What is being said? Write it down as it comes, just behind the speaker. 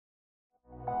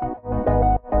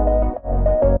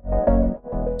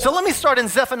So let me start in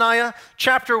Zephaniah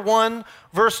chapter 1,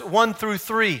 verse 1 through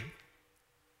 3.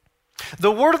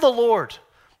 The word of the Lord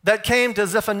that came to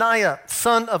Zephaniah,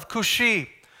 son of Cushi,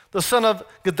 the son of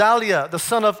Gedaliah, the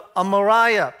son of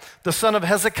Amariah, the son of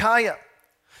Hezekiah,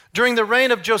 during the reign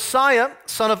of Josiah,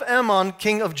 son of Ammon,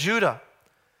 king of Judah.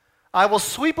 I will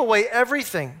sweep away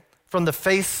everything from the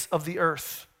face of the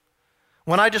earth.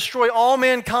 When I destroy all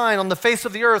mankind on the face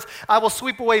of the earth, I will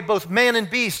sweep away both man and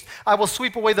beast. I will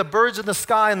sweep away the birds in the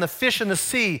sky and the fish in the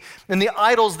sea and the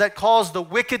idols that cause the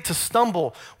wicked to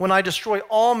stumble when I destroy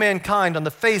all mankind on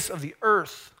the face of the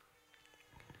earth.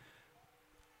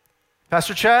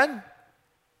 Pastor Chad,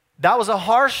 that was a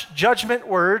harsh judgment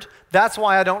word. That's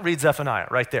why I don't read Zephaniah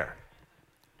right there.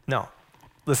 No,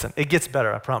 listen, it gets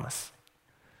better, I promise.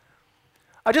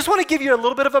 I just want to give you a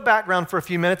little bit of a background for a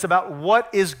few minutes about what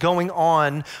is going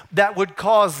on that would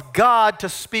cause God to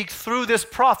speak through this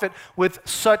prophet with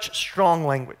such strong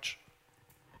language.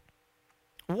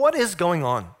 What is going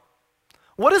on?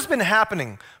 What has been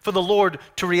happening for the Lord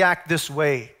to react this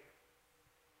way?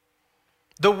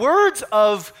 The words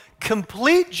of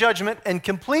complete judgment and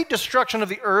complete destruction of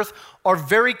the earth are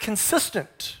very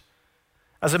consistent.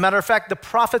 As a matter of fact, the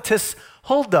prophetess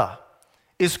Huldah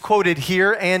is quoted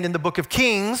here and in the book of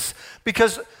Kings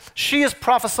because she is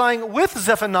prophesying with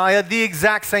Zephaniah the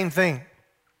exact same thing.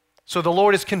 So the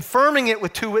Lord is confirming it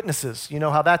with two witnesses. You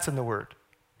know how that's in the Word.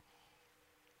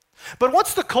 But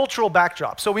what's the cultural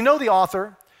backdrop? So we know the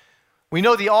author. We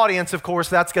know the audience, of course,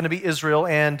 that's going to be Israel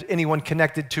and anyone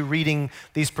connected to reading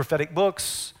these prophetic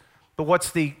books. But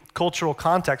what's the cultural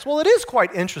context? Well, it is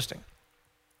quite interesting.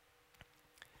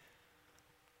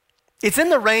 It's in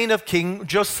the reign of King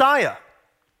Josiah.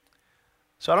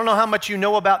 So I don't know how much you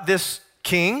know about this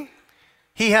king.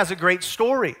 He has a great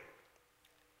story.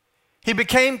 He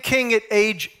became king at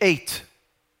age 8.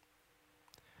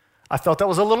 I felt that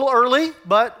was a little early,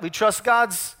 but we trust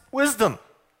God's wisdom.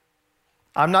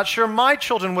 I'm not sure my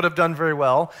children would have done very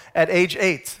well at age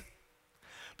 8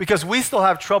 because we still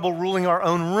have trouble ruling our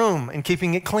own room and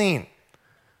keeping it clean.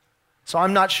 So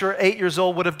I'm not sure 8 years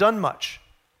old would have done much.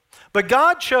 But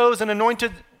God chose and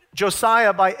anointed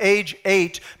Josiah by age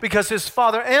 8 because his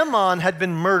father Ammon had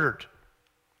been murdered.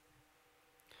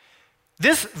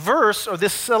 This verse, or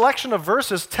this selection of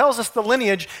verses, tells us the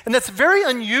lineage, and that's very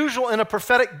unusual in a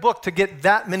prophetic book to get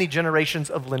that many generations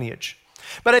of lineage.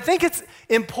 But I think it's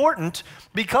important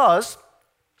because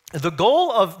the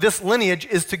goal of this lineage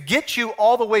is to get you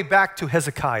all the way back to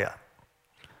Hezekiah.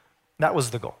 That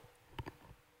was the goal.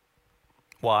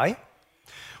 Why?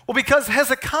 Well, because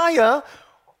Hezekiah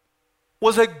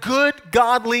was a good,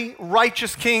 godly,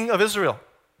 righteous king of Israel.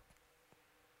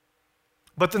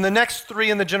 But then the next 3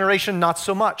 in the generation, not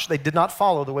so much. They did not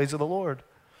follow the ways of the Lord.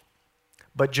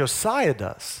 But Josiah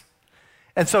does.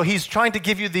 And so he's trying to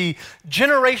give you the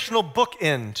generational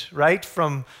bookend, right?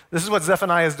 This is what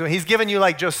Zephaniah is doing. He's giving you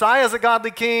like Josiah is a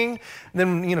godly king, and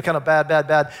then, kind of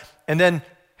bad. And then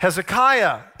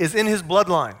Hezekiah is in his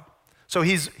bloodline. So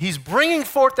he's bringing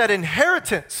forth that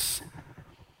inheritance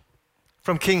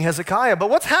from King Hezekiah.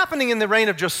 But what's happening in the reign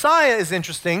of Josiah is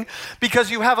interesting because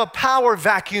you have a power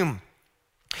vacuum.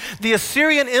 The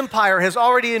Assyrian Empire has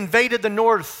already invaded the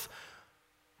north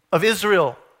of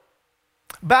Israel.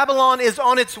 Babylon is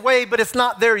on its way, but it's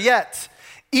not there yet.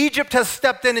 Egypt has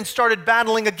stepped in and started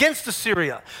battling against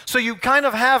Assyria. So you kind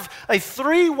of have a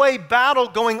 3-way battle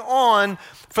going on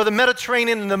for the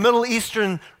Mediterranean and the Middle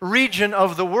Eastern region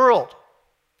of the world.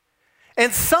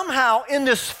 And somehow in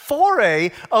this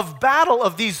foray of battle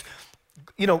of these,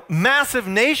 massive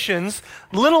nations,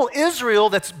 little Israel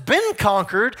that's been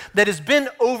conquered, that has been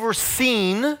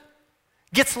overseen,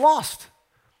 gets lost.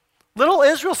 Little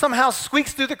Israel somehow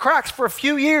squeaks through the cracks for a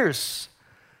few years.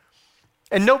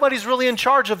 And nobody's really in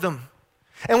charge of them.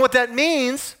 And what that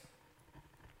means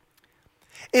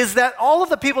is that all of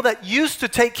the people that used to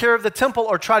take care of the temple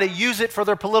or try to use it for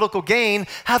their political gain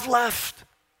have left.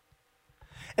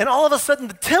 And all of a sudden,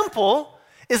 the temple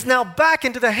is now back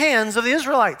into the hands of the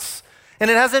Israelites.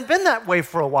 And it hasn't been that way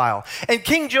for a while. And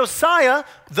King Josiah,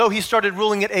 though he started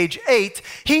ruling at age 8,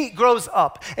 he grows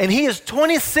up. And he is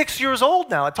 26 years old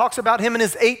now. It talks about him in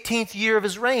his 18th year of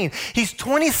his reign. He's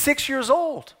 26 years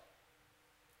old.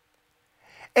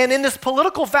 And in this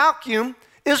political vacuum,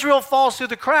 Israel falls through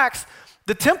the cracks.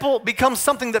 The temple becomes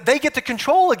something that they get to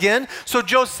control again. So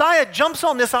Josiah jumps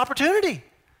on this opportunity.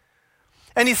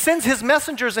 And he sends his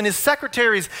messengers and his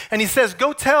secretaries, and he says,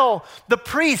 go tell the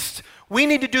priest, we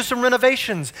need to do some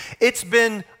renovations. It's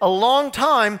been a long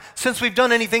time since we've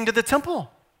done anything to the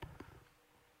temple.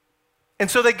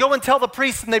 And so they go and tell the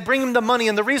priest, and they bring him the money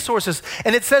and the resources.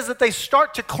 And it says that they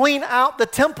start to clean out the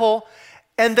temple,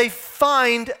 and they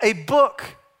find a book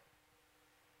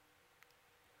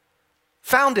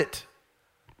found it.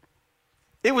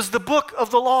 It was the book of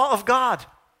the law of God.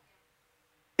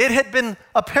 It had been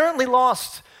apparently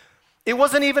lost. It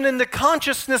wasn't even in the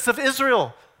consciousness of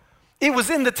Israel. It was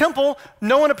in the temple.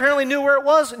 No one apparently knew where it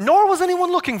was, nor was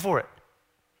anyone looking for it.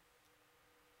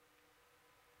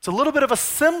 It's a little bit of a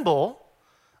symbol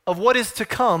of what is to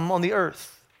come on the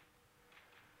earth.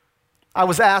 I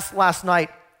was asked last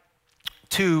night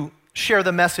to share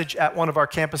the message at one of our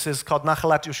campuses called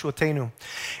Nachalat Yeshuatenu.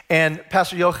 And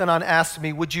Pastor Yochanan asked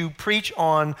me, would you preach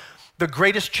on the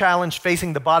greatest challenge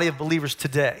facing the body of believers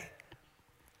today?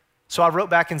 So I wrote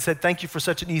back and said, thank you for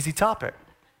such an easy topic.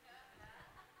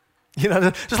 You know,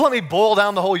 just let me boil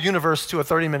down the whole universe to a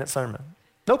 30-minute sermon.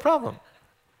 No problem.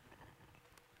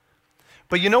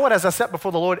 But you know what? As I sat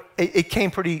before the Lord, it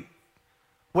came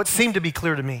what seemed to be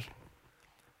clear to me.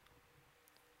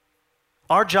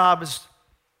 Our job is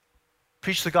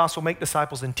preach the gospel, make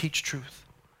disciples, and teach truth.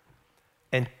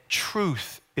 And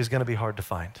truth is going to be hard to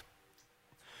find.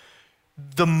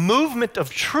 The movement of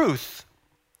truth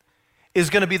is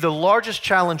going to be the largest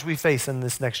challenge we face in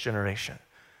this next generation.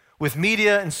 With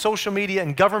media and social media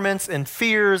and governments and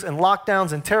fears and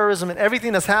lockdowns and terrorism and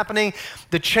everything that's happening,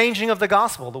 the changing of the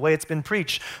gospel, the way it's been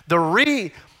preached, the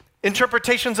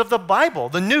reinterpretations of the Bible,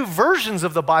 the new versions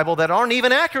of the Bible that aren't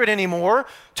even accurate anymore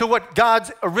to what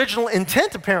God's original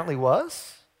intent apparently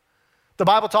was. The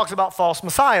Bible talks about false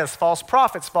messiahs, false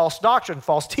prophets, false doctrine,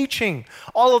 false teaching.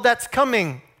 All of that's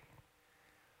coming.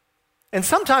 And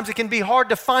sometimes it can be hard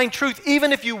to find truth.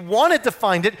 Even if you wanted to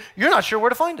find it, you're not sure where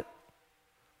to find it.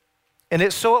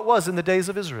 And so it was in the days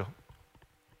of Israel.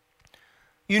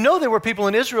 You know there were people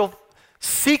in Israel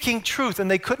seeking truth and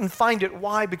they couldn't find it.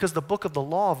 Why? Because the book of the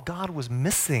law of God was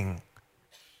missing.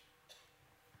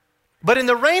 But in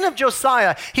the reign of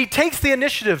Josiah, he takes the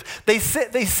initiative. They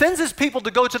sends his people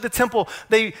to go to the temple.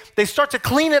 They start to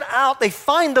clean it out. They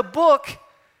find the book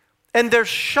and they're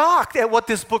shocked at what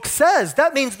this book says.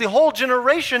 That means the whole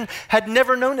generation had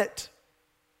never known it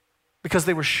because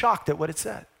they were shocked at what it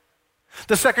said.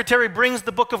 The secretary brings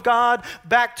the book of God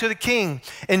back to the king.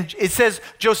 And it says,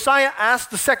 Josiah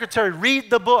asked the secretary, read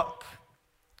the book.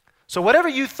 So whatever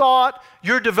you thought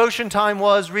your devotion time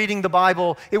was reading the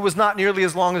Bible, it was not nearly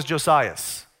as long as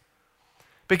Josiah's.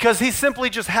 Because he simply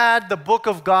just had the book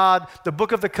of God, the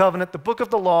book of the covenant, the book of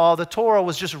the law, the Torah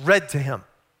was just read to him.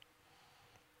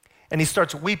 And he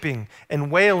starts weeping and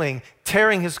wailing,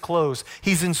 tearing his clothes.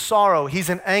 He's in sorrow. He's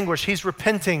in anguish. He's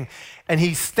repenting. And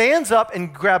he stands up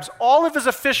and grabs all of his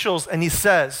officials and he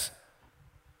says,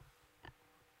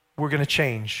 we're going to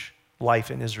change life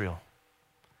in Israel.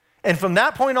 And from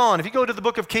that point on, if you go to the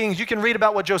book of Kings, you can read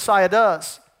about what Josiah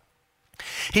does.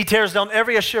 He tears down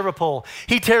every Asherah pole.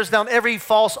 He tears down every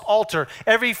false altar,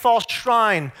 every false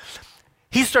shrine.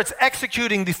 He starts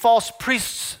executing the false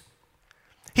priests.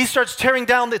 He starts tearing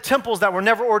down the temples that were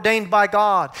never ordained by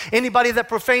God. Anybody that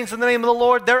profanes in the name of the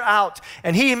Lord, they're out.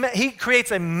 And he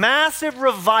creates a massive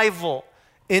revival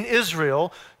in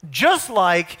Israel, just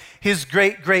like his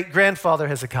great-great-grandfather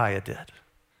Hezekiah did.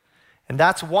 And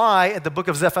that's why at the book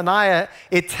of Zephaniah,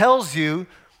 it tells you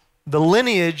the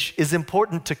lineage is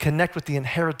important to connect with the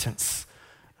inheritance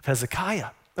of Hezekiah.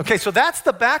 Okay, so that's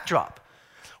the backdrop,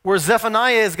 where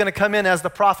Zephaniah is going to come in as the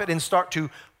prophet and start to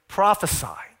prophesy,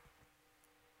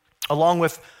 along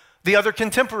with the other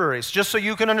contemporaries. Just so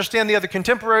you can understand the other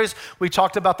contemporaries, we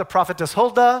talked about the prophetess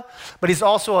Huldah, but he's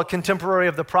also a contemporary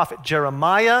of the prophet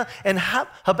Jeremiah and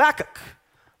Habakkuk.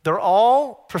 They're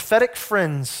all prophetic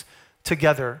friends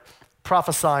together,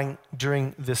 prophesying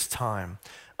during this time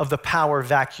of the power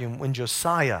vacuum when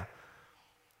Josiah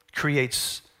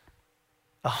creates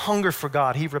a hunger for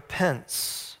God. He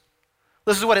repents.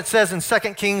 This is what it says in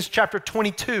 2 Kings chapter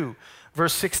 22,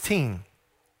 verse 16.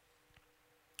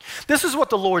 This is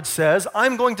what the Lord says,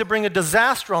 I'm going to bring a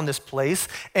disaster on this place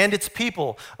and its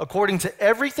people, according to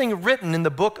everything written in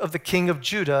the book of the king of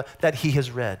Judah that he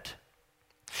has read.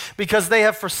 Because they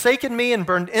have forsaken me and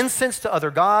burned incense to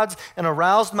other gods and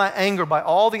aroused my anger by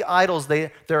all the idols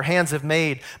their hands have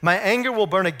made. My anger will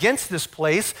burn against this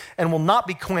place and will not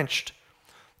be quenched.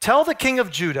 Tell the king of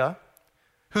Judah,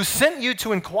 who sent you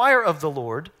to inquire of the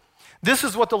Lord, this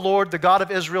is what the Lord, the God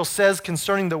of Israel, says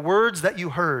concerning the words that you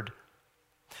heard.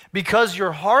 Because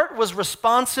your heart was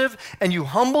responsive and you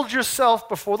humbled yourself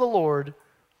before the Lord,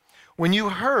 when you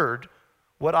heard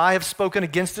what I have spoken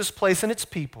against this place and its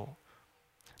people,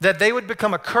 that they would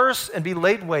become a curse and be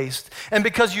laid waste, and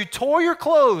because you tore your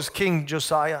clothes, King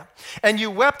Josiah, and you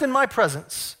wept in my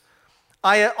presence,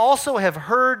 I also have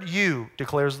heard you,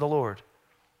 declares the Lord.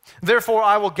 Therefore,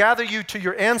 I will gather you to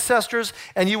your ancestors,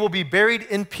 and you will be buried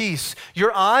in peace.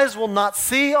 Your eyes will not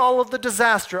see all of the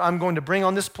disaster I'm going to bring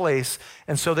on this place.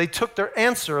 And so they took their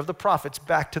answer of the prophets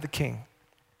back to the king.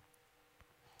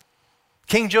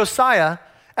 King Josiah,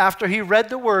 after he read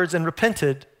the words and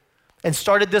repented and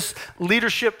started this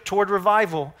leadership toward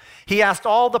revival, he asked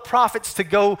all the prophets to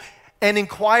go and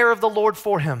inquire of the Lord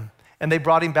for him. And they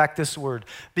brought him back this word: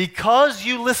 because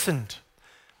you listened,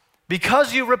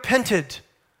 because you repented,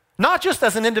 not just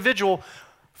as an individual,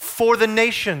 for the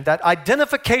nation, that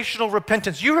identificational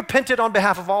repentance. You repented on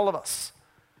behalf of all of us.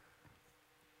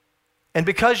 And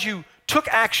because you took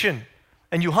action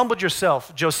and you humbled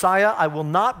yourself, Josiah, I will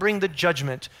not bring the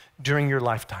judgment during your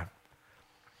lifetime.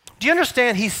 Do you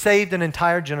understand? He saved an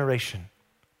entire generation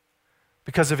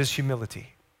because of his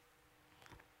humility.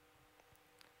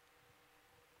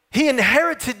 He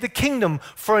inherited the kingdom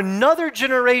for another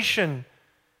generation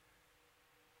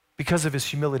because of his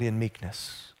humility and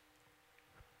meekness.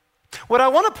 What I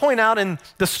want to point out in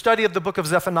the study of the book of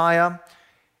Zephaniah,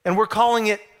 and we're calling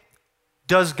it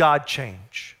Does God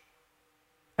Change,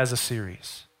 as a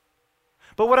series.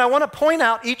 But what I want to point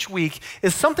out each week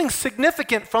is something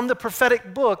significant from the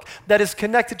prophetic book that is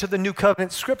connected to the New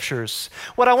Covenant scriptures.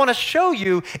 What I want to show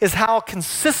you is how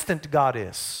consistent God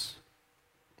is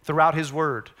throughout his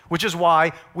word, which is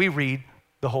why we read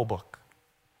the whole book.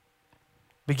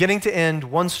 Beginning to end,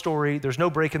 one story, there's no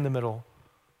break in the middle.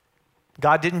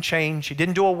 God didn't change. He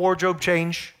didn't do a wardrobe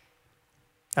change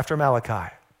after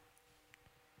Malachi.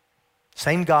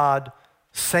 Same God,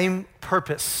 same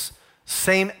purpose,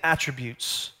 same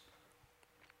attributes.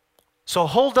 So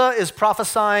Huldah is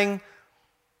prophesying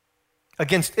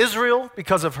against Israel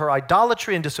because of her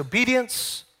idolatry and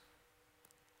disobedience.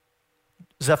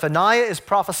 Zephaniah is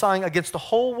prophesying against the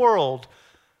whole world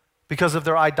because of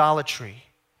their idolatry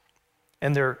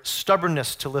and their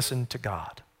stubbornness to listen to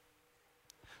God.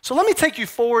 So let me take you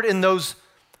forward in those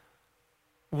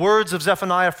words of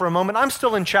Zephaniah for a moment. I'm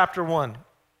still in chapter 1.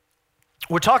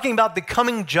 We're talking about the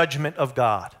coming judgment of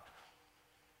God.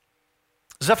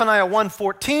 Zephaniah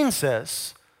 1:14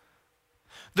 says,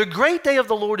 "The great day of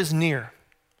the Lord is near.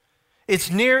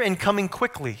 It's near and coming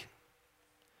quickly."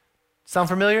 Sound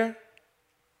familiar?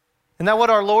 Isn't that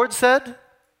what our Lord said?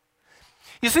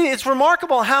 You see, it's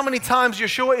remarkable how many times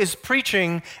Yeshua is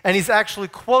preaching and he's actually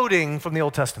quoting from the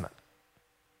Old Testament.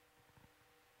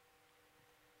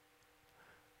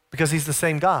 Because he's the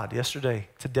same God yesterday,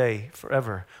 today,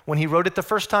 forever. When he wrote it the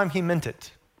first time, he meant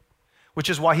it, which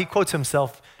is why he quotes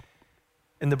himself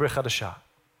in the Brit Hadashah.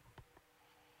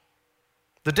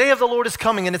 The day of the Lord is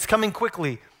coming, and it's coming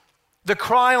quickly. The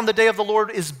cry on the day of the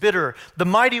Lord is bitter. The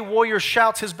mighty warrior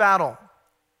shouts his battle.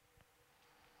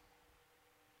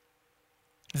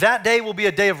 That day will be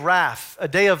a day of wrath, a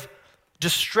day of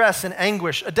distress and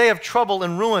anguish, a day of trouble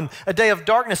and ruin, a day of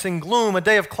darkness and gloom, a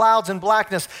day of clouds and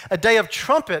blackness, a day of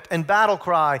trumpet and battle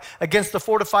cry against the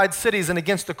fortified cities and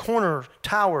against the corner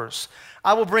towers.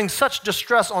 I will bring such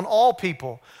distress on all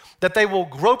people that they will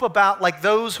grope about like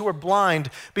those who are blind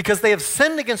because they have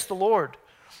sinned against the Lord.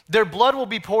 Their blood will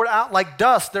be poured out like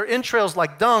dust, their entrails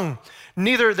like dung.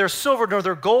 Neither their silver nor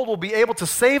their gold will be able to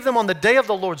save them on the day of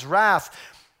the Lord's wrath.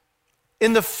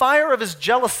 In the fire of his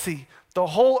jealousy, the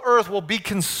whole earth will be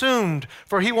consumed,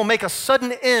 for he will make a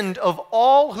sudden end of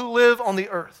all who live on the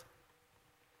earth.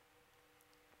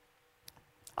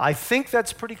 I think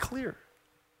that's pretty clear.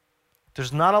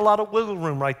 There's not a lot of wiggle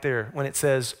room right there when it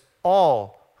says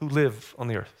all who live on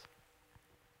the earth.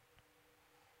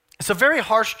 It's a very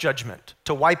harsh judgment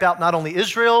to wipe out not only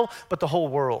Israel, but the whole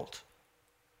world.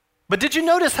 But did you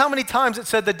notice how many times it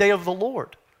said the day of the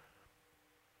Lord?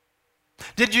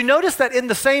 Did you notice that in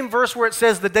the same verse where it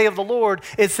says the day of the Lord,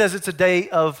 it says it's a day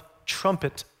of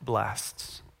trumpet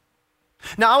blasts?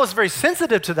 Now, I was very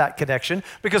sensitive to that connection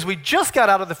because we just got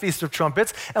out of the Feast of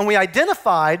Trumpets and we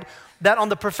identified that on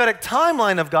the prophetic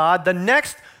timeline of God, the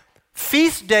next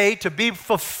feast day to be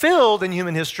fulfilled in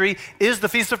human history is the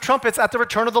Feast of Trumpets at the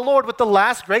return of the Lord with the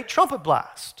last great trumpet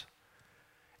blast.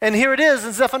 And here it is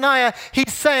in Zephaniah,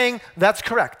 he's saying that's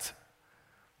correct.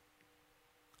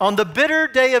 On the bitter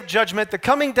day of judgment, the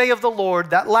coming day of the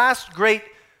Lord, that last great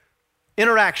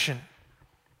interaction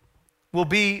will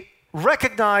be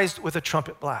recognized with a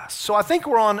trumpet blast. So I think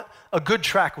we're on a good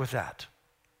track with that.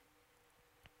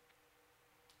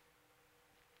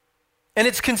 And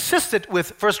it's consistent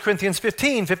with 1 Corinthians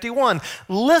 15:51.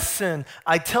 Listen,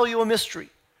 I tell you a mystery,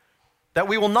 that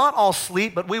we will not all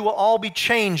sleep, but we will all be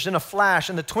changed in a flash,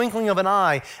 in the twinkling of an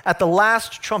eye, at the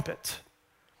last trumpet.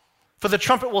 For the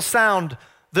trumpet will sound,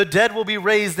 the dead will be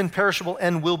raised imperishable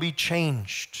and will be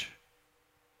changed.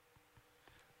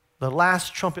 the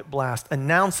last trumpet blast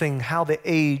announcing how the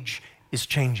age is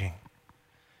changing.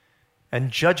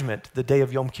 And judgment, the day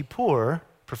of Yom Kippur,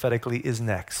 prophetically is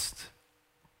next.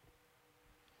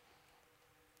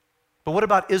 But what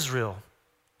about Israel?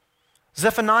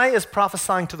 Zephaniah is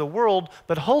prophesying to the world,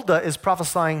 but Huldah is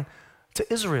prophesying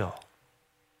to Israel.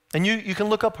 And you can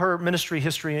look up her ministry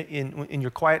history in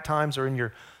your quiet times or in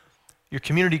your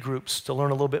community groups to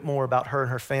learn a little bit more about her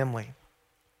and her family.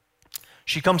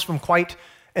 She comes from quite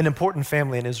an important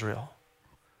family in Israel.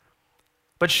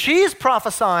 But she's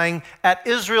prophesying at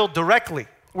Israel directly,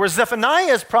 where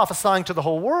Zephaniah is prophesying to the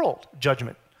whole world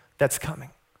judgment that's coming.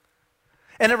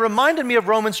 And it reminded me of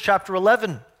Romans chapter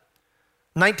 11,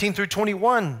 19 through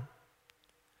 21.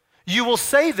 You will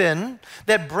say then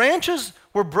that branches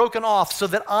were broken off so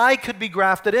that I could be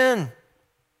grafted in.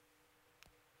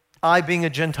 I being a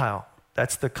Gentile,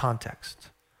 that's the context.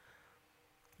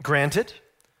 Granted,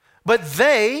 but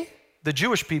they, the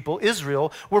Jewish people,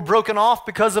 Israel, were broken off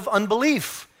because of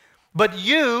unbelief. But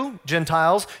you,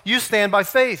 Gentiles, you stand by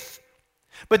faith.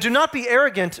 But do not be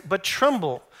arrogant, but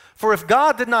tremble. For if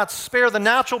God did not spare the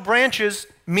natural branches,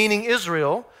 meaning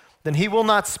Israel, then he will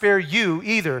not spare you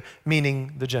either,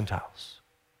 meaning the Gentiles.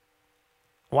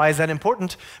 Why is that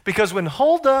important? Because when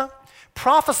Huldah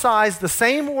prophesies the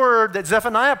same word that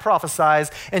Zephaniah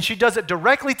prophesies, and she does it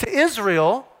directly to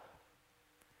Israel,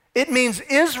 it means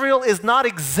Israel is not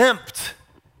exempt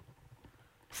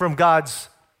from God's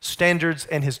standards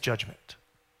and his judgment.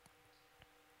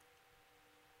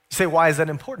 You say, why is that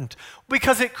important?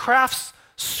 Because it crafts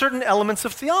certain elements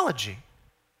of theology.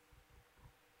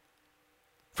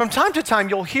 From time to time,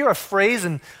 you'll hear a phrase,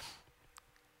 and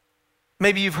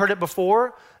maybe you've heard it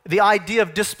before, the idea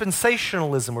of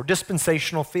dispensationalism or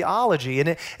dispensational theology.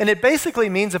 And it basically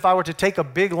means, if I were to take a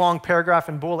big, long paragraph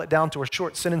and boil it down to a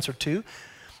short sentence or two,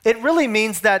 it really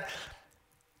means that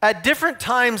at different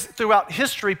times throughout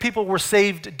history, people were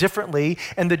saved differently,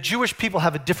 and the Jewish people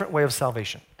have a different way of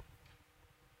salvation.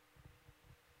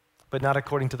 But not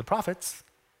according to the prophets.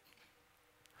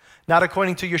 Not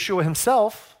according to Yeshua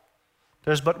himself.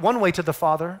 There's but one way to the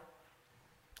Father.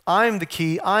 I am the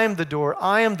key, I am the door,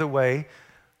 I am the way,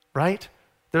 right?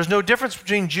 There's no difference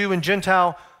between Jew and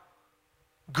Gentile,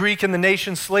 Greek and the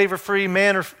nation, slave or free,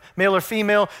 male or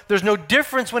female. There's no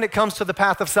difference when it comes to the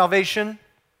path of salvation.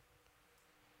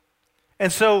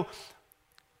 And so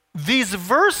these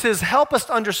verses help us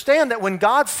to understand that when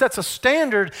God sets a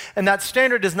standard and that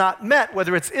standard is not met,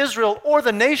 whether it's Israel or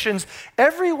the nations,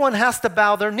 everyone has to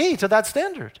bow their knee to that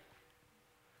standard.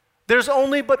 There's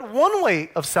only but one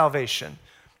way of salvation.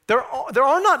 There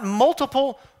are not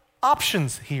multiple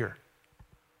options here.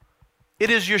 It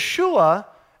is Yeshua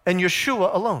and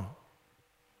Yeshua alone.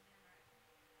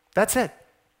 That's it.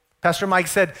 Pastor Mike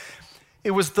said,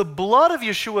 it was the blood of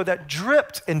Yeshua that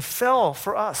dripped and fell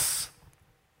for us.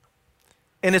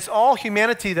 And it's all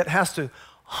humanity that has to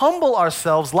humble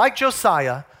ourselves like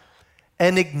Josiah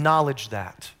and acknowledge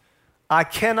that. I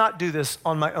cannot do this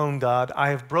on my own, God. I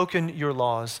have broken your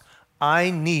laws.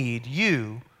 I need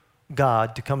you,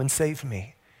 God, to come and save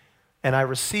me. And I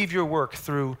receive your work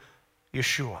through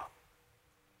Yeshua.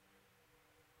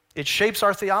 It shapes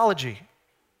our theology.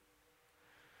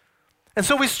 And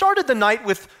so we started the night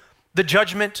with the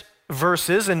judgment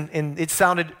verses, and it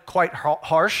sounded quite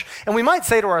harsh. And we might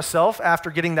say to ourselves, after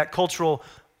getting that cultural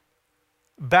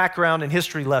background and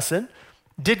history lesson,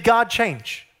 did God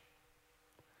change?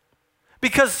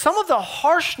 Because some of the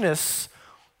harshness,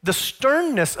 the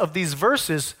sternness of these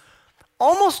verses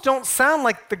almost don't sound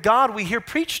like the God we hear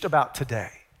preached about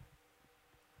today.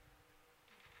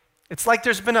 It's like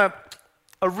there's been a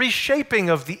reshaping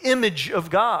of the image of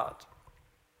God.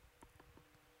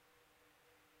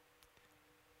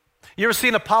 You ever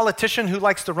seen a politician who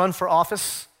likes to run for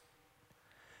office?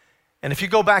 And if you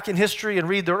go back in history and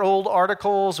read their old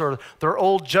articles or their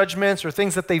old judgments or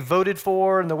things that they voted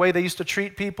for and the way they used to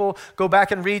treat people, go back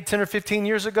and read 10 or 15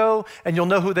 years ago and you'll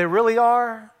know who they really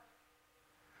are.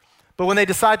 But when they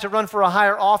decide to run for a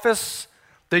higher office,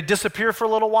 they disappear for a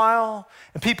little while,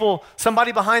 and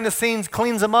somebody behind the scenes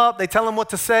cleans them up. They tell them what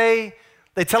to say.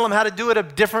 They tell them how to do it a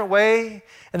different way.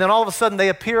 And then all of a sudden they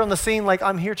appear on the scene like,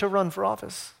 I'm here to run for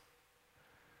office.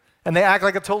 And they act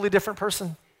like a totally different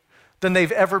person than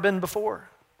they've ever been before.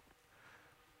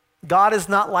 God is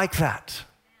not like that.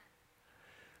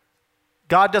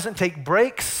 God doesn't take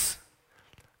breaks.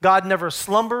 God never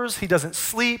slumbers. He doesn't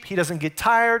sleep. He doesn't get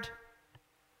tired.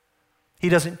 He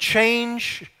doesn't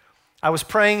change. I was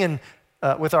praying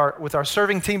with our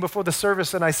serving team before the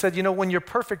service, and I said, when you're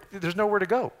perfect, there's nowhere to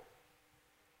go.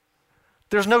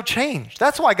 There's no change.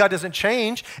 That's why God doesn't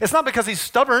change. It's not because he's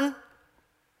stubborn.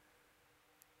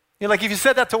 You know, like if you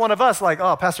said that to one of us, like,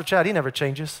 oh, Pastor Chad, he never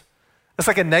changes. It's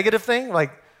like a negative thing,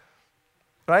 like,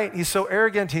 right? He's so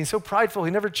arrogant, he's so prideful,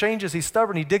 he never changes, he's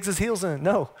stubborn, he digs his heels in.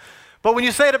 No. But when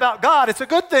you say it about God, it's a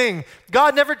good thing.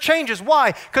 God never changes.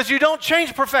 Why? Because you don't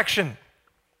change perfection.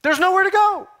 There's nowhere to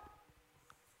go.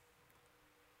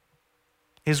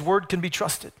 His word can be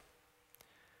trusted.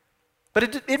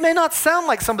 But it may not sound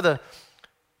like some of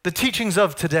the teachings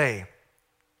of today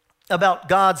about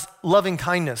God's loving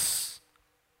kindness,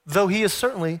 though he is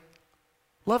certainly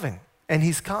loving and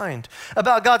he's kind.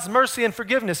 About God's mercy and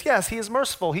forgiveness. Yes, he is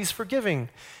merciful. He's forgiving.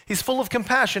 He's full of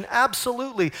compassion.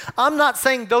 Absolutely. I'm not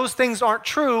saying those things aren't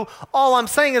true. All I'm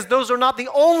saying is those are not the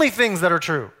only things that are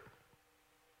true.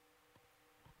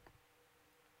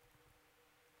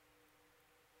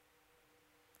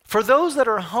 For those that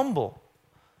are humble,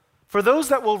 for those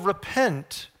that will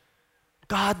repent,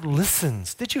 God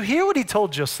listens. Did you hear what he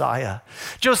told Josiah?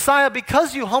 Josiah,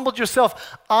 because you humbled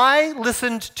yourself, I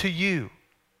listened to you.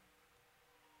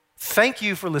 Thank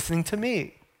you for listening to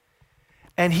me.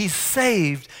 And he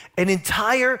saved an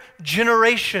entire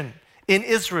generation in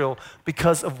Israel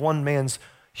because of one man's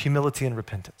humility and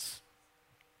repentance.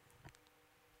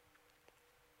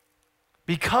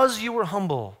 Because you were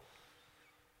humble,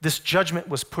 this judgment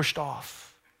was pushed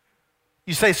off.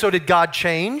 You say, so did God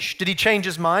change? Did he change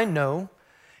his mind? No.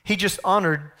 He just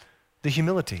honored the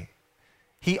humility.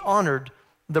 He honored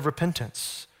the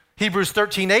repentance. Hebrews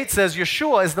 13:8 says,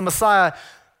 Yeshua is the Messiah,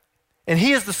 and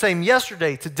he is the same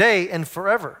yesterday, today, and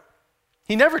forever.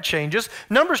 He never changes.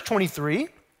 Numbers 23,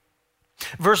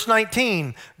 verse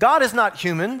 19, God is not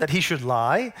human that he should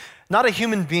lie, not a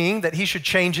human being that he should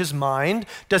change his mind.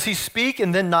 Does he speak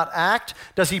and then not act?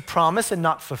 Does he promise and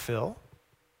not fulfill?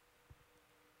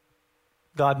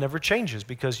 God never changes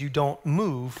because you don't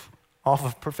move off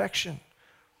of perfection.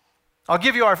 I'll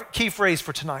give you our key phrase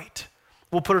for tonight.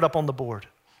 We'll put it up on the board.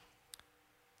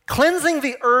 Cleansing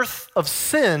the earth of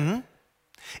sin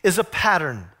is a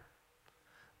pattern,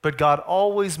 but God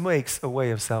always makes a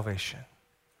way of salvation.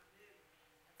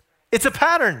 It's a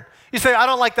pattern. You say, I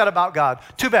don't like that about God.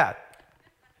 Too bad.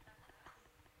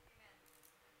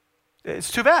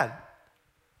 It's too bad.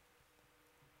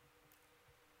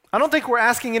 I don't think we're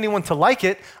asking anyone to like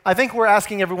it. I think we're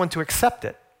asking everyone to accept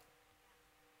it.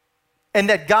 And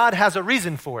that God has a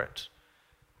reason for it.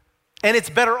 And it's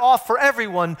better off for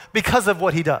everyone because of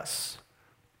what he does.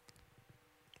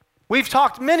 We've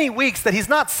talked many weeks that he's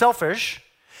not selfish.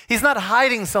 He's not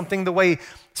hiding something the way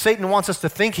Satan wants us to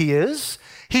think he is.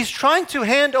 He's trying to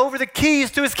hand over the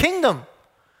keys to his kingdom.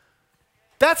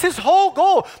 That's his whole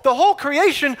goal. The whole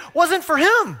creation wasn't for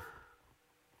him.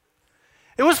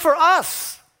 It was for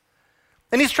us.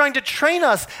 And he's trying to train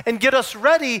us and get us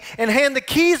ready and hand the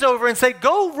keys over and say,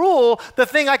 go rule the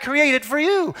thing I created for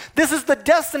you. This is the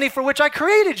destiny for which I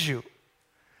created you.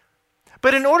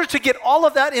 But in order to get all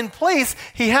of that in place,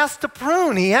 he has to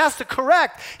prune, he has to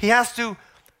correct, he has to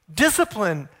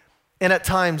discipline, and at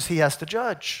times he has to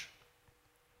judge.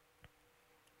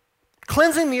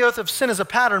 Cleansing the earth of sin is a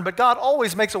pattern, but God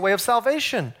always makes a way of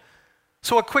salvation.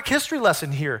 So a quick history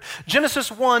lesson here. Genesis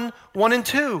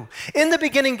 1:1-2. In the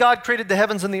beginning, God created the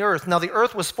heavens and the earth. Now the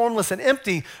earth was formless and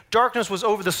empty. Darkness was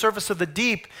over the surface of the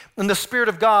deep, and the Spirit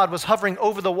of God was hovering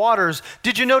over the waters.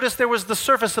 Did you notice there was the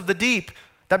surface of the deep?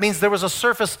 That means there was a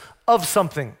surface of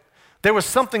something. There was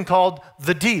something called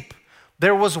the deep.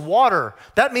 There was water.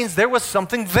 That means there was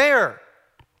something there.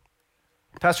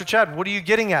 Pastor Chad, what are you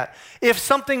getting at? If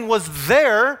something was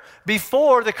there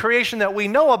before the creation that we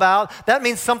know about, that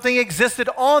means something existed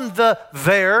on the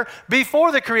there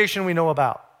before the creation we know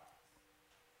about.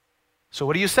 So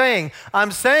what are you saying?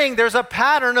 I'm saying there's a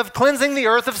pattern of cleansing the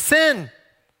earth of sin.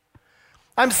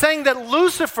 I'm saying that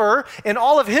Lucifer, in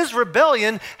all of his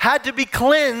rebellion, had to be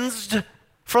cleansed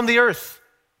from the earth.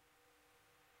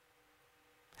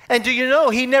 And do you know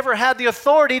he never had the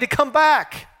authority to come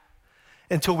back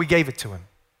until we gave it to him?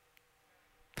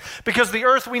 Because the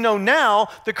earth we know now,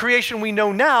 the creation we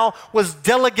know now, was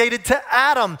delegated to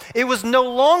Adam. It was no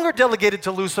longer delegated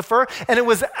to Lucifer, and it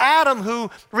was Adam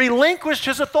who relinquished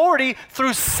his authority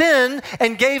through sin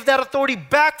and gave that authority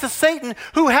back to Satan,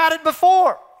 who had it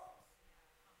before.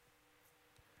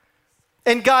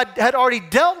 And God had already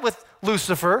dealt with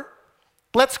Lucifer.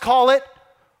 Let's call it,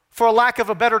 for a lack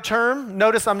of a better term,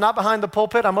 notice I'm not behind the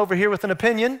pulpit, I'm over here with an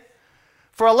opinion.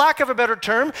 For a lack of a better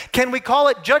term, can we call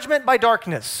it judgment by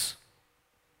darkness?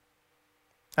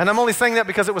 And I'm only saying that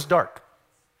because it was dark.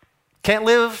 Can't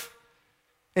live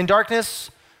in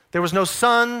darkness. There was no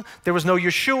sun. There was no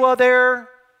Yeshua there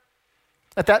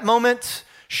at that moment,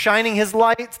 shining his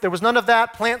light. There was none of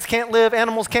that. Plants can't live.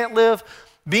 Animals can't live.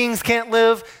 Beings can't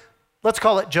live. Let's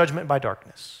call it judgment by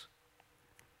darkness.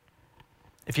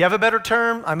 If you have a better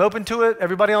term, I'm open to it.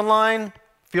 Everybody online,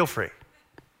 feel free.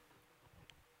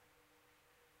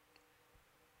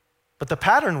 But the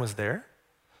pattern was there.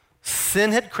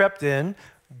 Sin had crept in.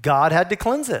 God had to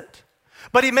cleanse it.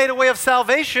 But he made a way of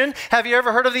salvation. Have you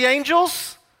ever heard of the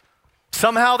angels?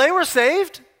 Somehow they were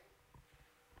saved.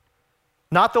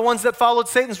 Not the ones that followed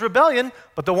Satan's rebellion,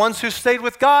 but the ones who stayed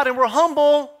with God and were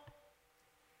humble.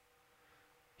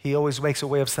 He always makes a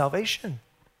way of salvation.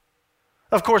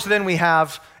 Of course, then we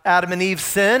have Adam and Eve's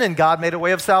sin, and God made a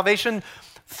way of salvation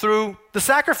through the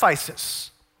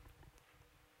sacrifices.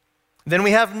 Then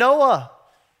we have Noah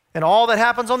and all that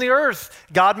happens on the earth.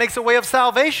 God makes a way of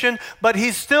salvation, but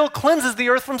he still cleanses the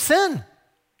earth from sin.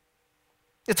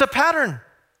 It's a pattern.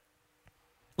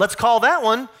 Let's call that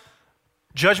one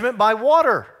judgment by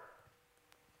water.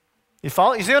 You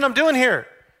follow? You see what I'm doing here?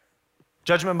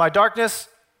 Judgment by darkness,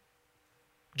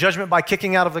 judgment by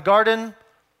kicking out of the garden.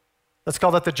 Let's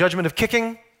call that the judgment of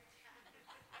kicking.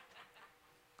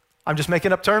 I'm just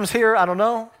making up terms here, I don't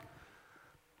know.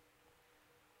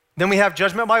 Then we have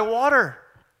judgment by water.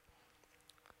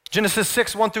 Genesis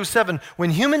 6, 1 through 7. When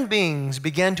human beings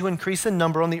began to increase in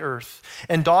number on the earth,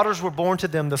 and daughters were born to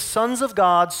them, the sons of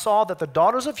God saw that the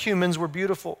daughters of humans were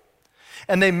beautiful,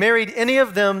 and they married any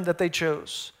of them that they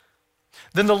chose.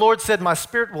 Then the Lord said, my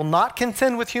spirit will not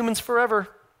contend with humans forever,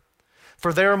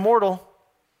 for they are mortal.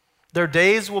 Their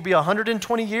days will be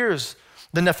 120 years.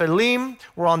 The Nephilim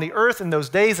were on the earth in those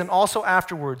days and also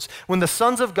afterwards, when the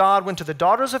sons of God went to the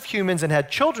daughters of humans and had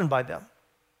children by them.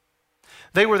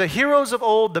 They were the heroes of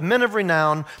old, the men of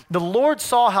renown. The Lord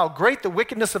saw how great the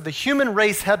wickedness of the human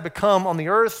race had become on the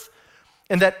earth,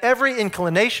 and that every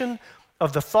inclination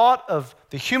of the thought of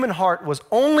the human heart was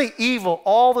only evil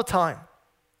all the time.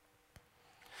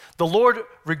 The Lord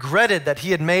regretted that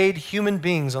he had made human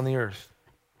beings on the earth,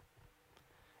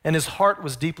 and his heart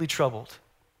was deeply troubled.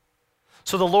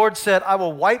 So the Lord said, I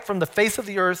will wipe from the face of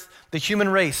the earth the human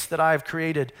race that I have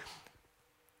created,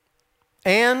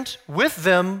 and with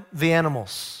them the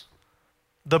animals,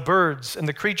 the birds and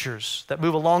the creatures that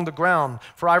move along the ground,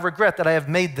 for I regret that I have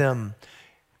made them.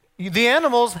 The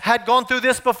animals had gone through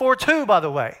this before too, by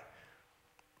the way.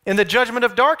 In the judgment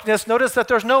of darkness, notice that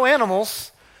there's no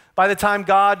animals by the time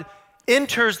God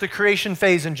enters the creation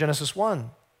phase in Genesis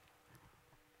 1.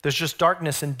 There's just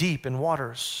darkness and deep and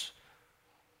waters.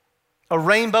 A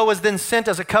rainbow is then sent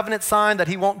as a covenant sign that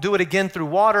he won't do it again through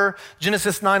water.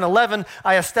 Genesis 9:11,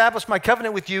 I establish my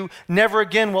covenant with you. Never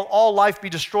again will all life be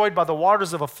destroyed by the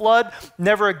waters of a flood.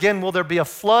 Never again will there be a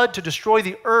flood to destroy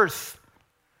the earth.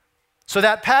 So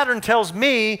that pattern tells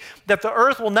me that the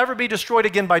earth will never be destroyed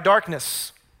again by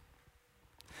darkness.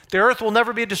 The earth will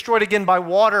never be destroyed again by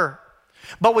water.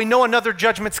 But we know another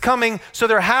judgment's coming, so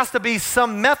there has to be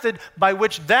some method by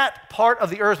which that part of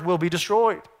the earth will be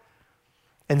destroyed.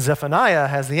 And Zephaniah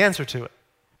has the answer to it.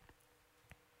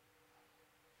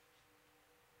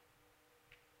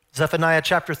 Zephaniah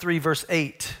chapter 3, verse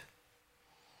 8.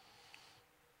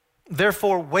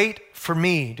 Therefore wait for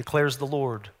me, declares the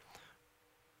Lord.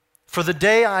 For the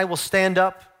day I will stand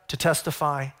up to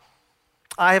testify.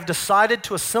 I have decided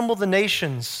to assemble the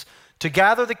nations, to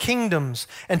gather the kingdoms,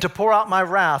 and to pour out my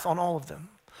wrath on all of them.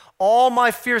 All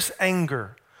my fierce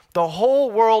anger. The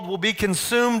whole world will be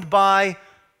consumed by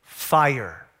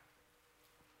fire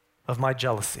of my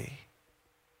jealousy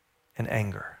and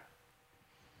anger.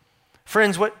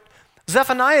 Friends, what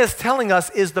Zephaniah is telling us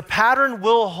is the pattern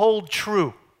will hold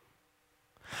true.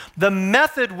 The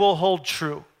method will hold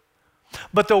true.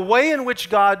 But the way in which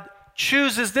God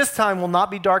chooses this time will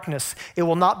not be darkness. It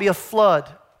will not be a flood.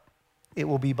 It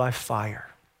will be by fire.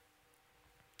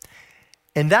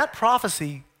 And that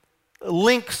prophecy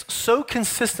links so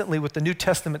consistently with the New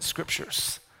Testament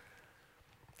scriptures.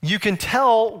 You can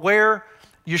tell where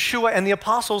Yeshua and the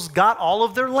apostles got all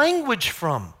of their language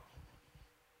from.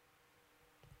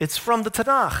 It's from the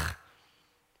Tanakh,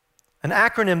 an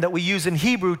acronym that we use in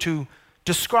Hebrew to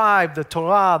describe the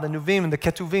Torah, the Nuvim, and the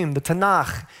Ketuvim, the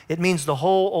Tanakh. It means the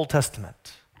whole Old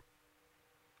Testament.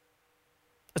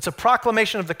 It's a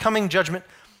proclamation of the coming judgment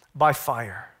by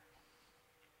fire.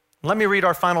 Let me read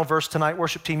our final verse tonight.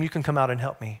 Worship team, you can come out and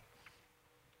help me.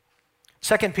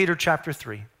 2 Peter chapter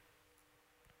 3.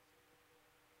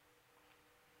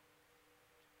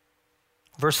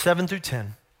 Verse 7 through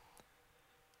 10.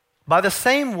 By the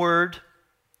same word,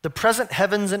 the present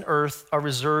heavens and earth are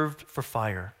reserved for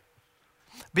fire,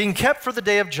 being kept for the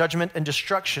day of judgment and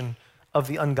destruction of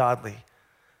the ungodly.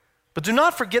 But do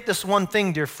not forget this one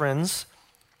thing, dear friends.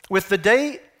 With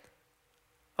the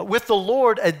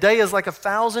Lord, a day is like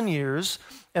 1,000 years,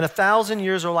 and 1,000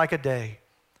 years are like a day.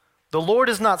 The Lord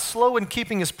is not slow in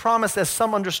keeping his promise, as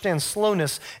some understand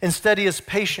slowness. Instead, he is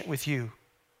patient with you,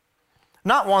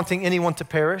 not wanting anyone to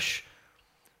perish,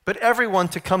 but everyone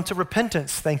to come to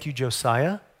repentance. Thank you,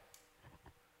 Josiah.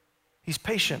 He's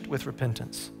patient with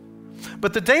repentance.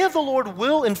 But the day of the Lord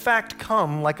will in fact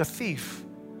come like a thief.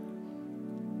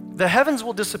 The heavens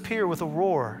will disappear with a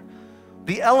roar.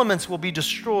 The elements will be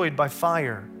destroyed by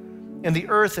fire, and the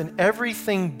earth and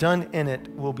everything done in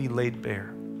it will be laid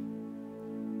bare.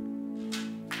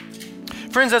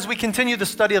 Friends, as we continue the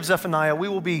study of Zephaniah, we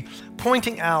will be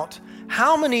pointing out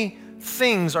how many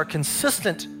things are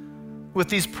consistent with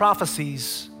these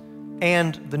prophecies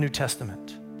and the New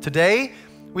Testament. Today,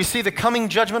 we see the coming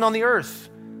judgment on the earth,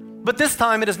 but this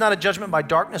time it is not a judgment by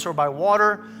darkness or by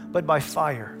water, but by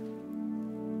fire.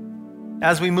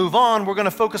 As we move on, we're going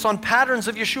to focus on patterns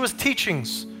of Yeshua's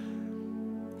teachings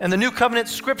and the New Covenant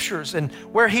scriptures and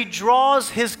where he draws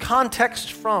his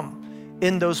context from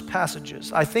in those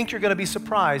passages. I think you're going to be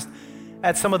surprised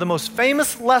at some of the most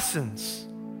famous lessons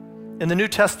in the New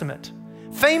Testament,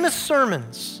 famous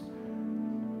sermons.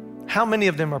 How many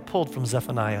of them are pulled from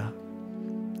Zephaniah?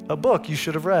 A book you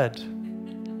should have read.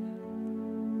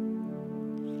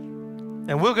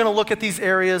 And we're going to look at these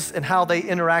areas and how they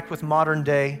interact with modern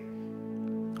day,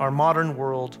 our modern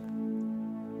world.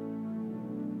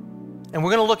 And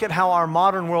we're going to look at how our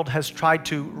modern world has tried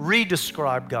to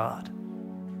redescribe God,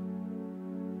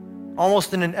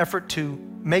 almost in an effort to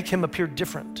make him appear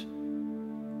different,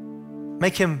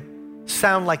 make him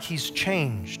sound like he's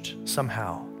changed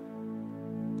somehow,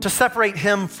 to separate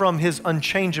him from his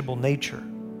unchangeable nature.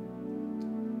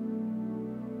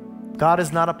 God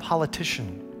is not a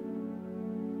politician.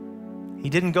 He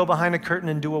didn't go behind a curtain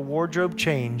and do a wardrobe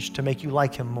change to make you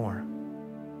like him more.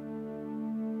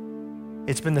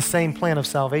 It's been the same plan of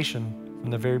salvation from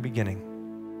the very beginning.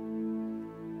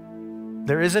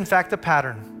 There is, in fact, a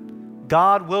pattern.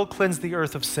 God will cleanse the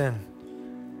earth of sin,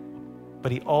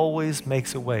 but he always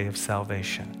makes a way of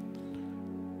salvation.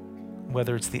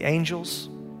 Whether it's the angels,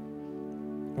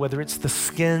 whether it's the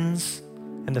skins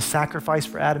and the sacrifice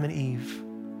for Adam and Eve,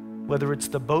 whether it's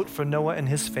the boat for Noah and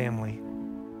his family,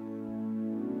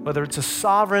 whether it's a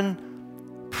sovereign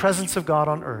presence of God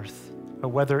on earth, or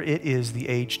whether it is the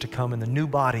age to come and the new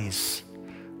bodies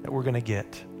that we're going to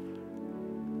get,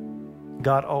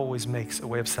 God always makes a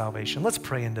way of salvation. Let's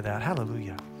pray into that.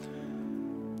 Hallelujah.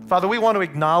 Father, we want to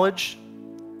acknowledge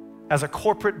as a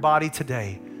corporate body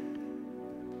today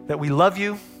that we love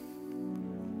you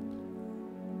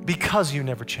because you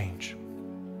never change.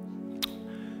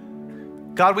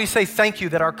 God, we say thank you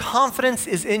that our confidence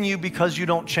is in you because you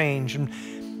don't change.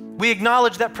 And we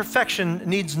acknowledge that perfection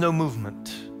needs no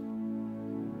movement.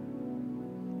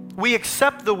 We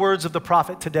accept the words of the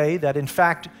prophet today that in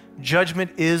fact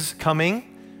judgment is coming.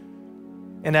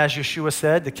 And as Yeshua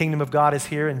said, the kingdom of God is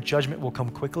here and judgment will come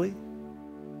quickly.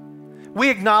 We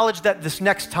acknowledge that this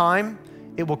next time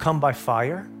it will come by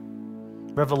fire.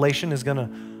 Revelation is going to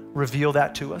reveal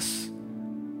that to us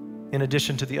in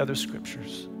addition to the other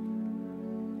scriptures.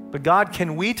 But God,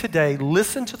 can we today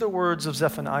listen to the words of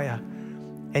Zephaniah,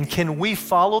 and can we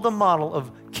follow the model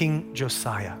of King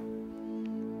Josiah?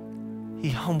 He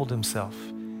humbled himself.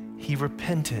 He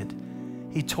repented.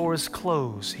 He tore his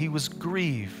clothes. He was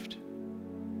grieved.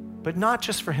 But not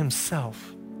just for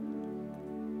himself.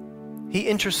 He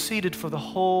interceded for the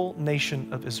whole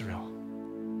nation of Israel.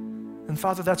 And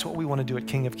Father, that's what we want to do at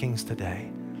King of Kings today.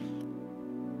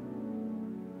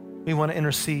 We want to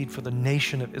intercede for the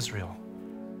nation of Israel,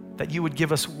 that you would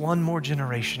give us one more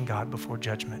generation, God, before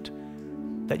judgment,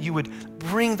 that you would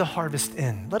bring the harvest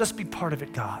in. Let us be part of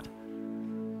it, God.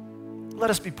 Let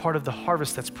us be part of the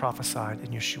harvest that's prophesied in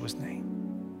Yeshua's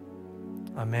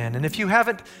name. Amen. And if you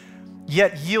haven't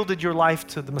yet yielded your life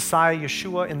to the Messiah,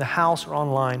 Yeshua, in the house or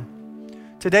online,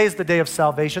 today is the day of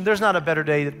salvation. There's not a better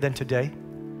day than today.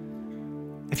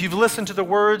 If you've listened to the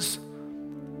words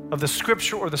of the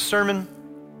scripture or the sermon,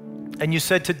 and you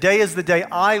said, today is the day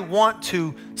I want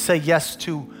to say yes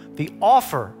to the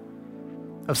offer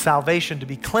of salvation, to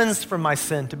be cleansed from my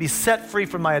sin, to be set free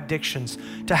from my addictions,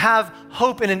 to have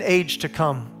hope in an age to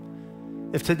come.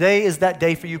 If today is that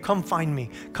day for you, come find me.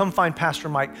 Come find Pastor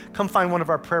Mike. Come find one of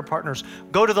our prayer partners.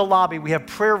 Go to the lobby. We have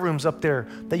prayer rooms up there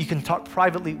that you can talk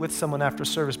privately with someone after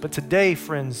service. But today,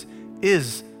 friends,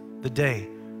 is the day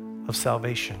of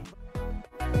salvation.